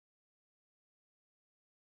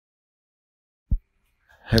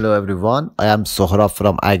Hello everyone, I am Sohrab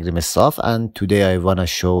from AgriMSoft and today I want to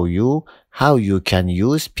show you how you can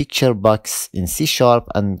use PictureBox in C#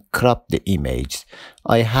 and crop the image.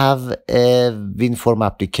 I have a WinForm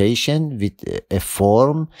application with a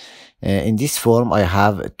form. In this form I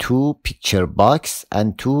have two picture box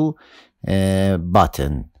and two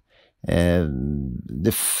button.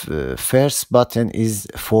 The first button is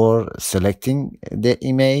for selecting the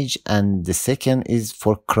image and the second is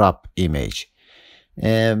for crop image.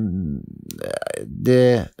 The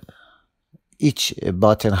each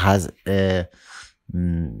button has a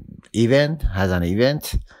an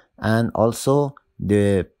event, and also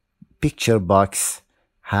the picture box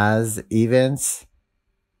has events.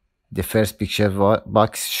 The first picture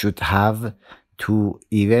box should have two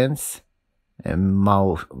events: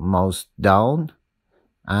 mouse down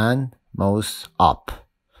and mouse up.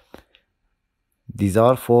 These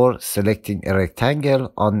are for selecting a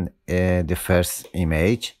rectangle on the first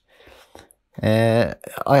image. I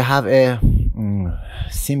have a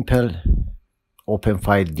simple open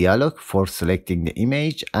file dialog for selecting the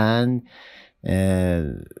image and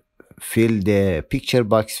fill the picture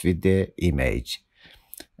box with the image.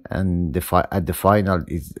 And at the final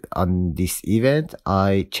is on this event,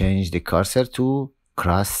 I change the cursor to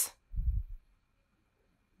cross,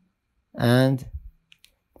 and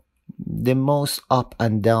the mouse up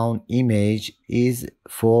and down image is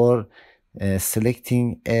for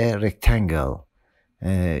selecting a rectangle.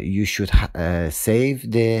 You should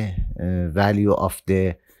save the value of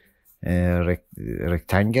the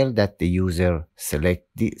rectangle that the user select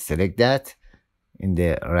that in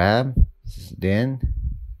the RAM. Then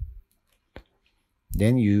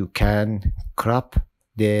you can crop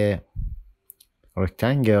the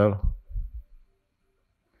rectangle.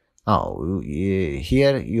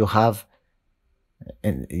 Here you have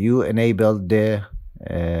you enable the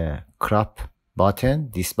crop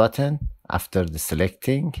button, this button, after the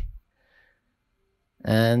selecting,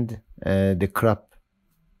 and the crop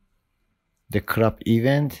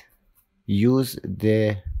event use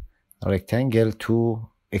the rectangle to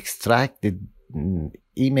extract the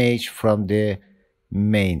image from the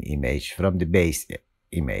main image, from the base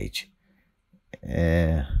image.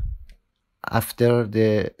 After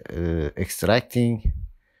the extracting,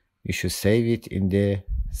 you should save it in the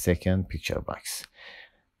second picture box.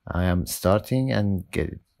 I am starting and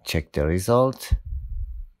check the result.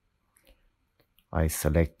 I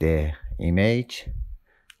select the image.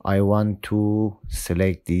 I want to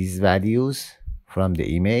select these values from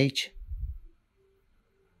the image,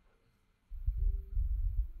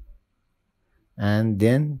 and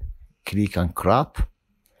then click on crop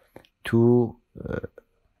to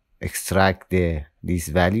extract this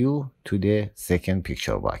value to the second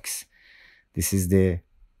picture box. This is the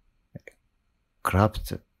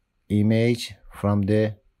cropped image from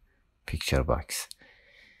the picture box.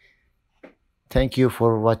 Thank you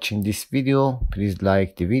for watching this video. Please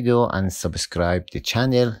like the video and subscribe the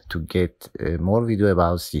channel to get more video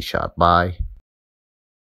about C#. Bye.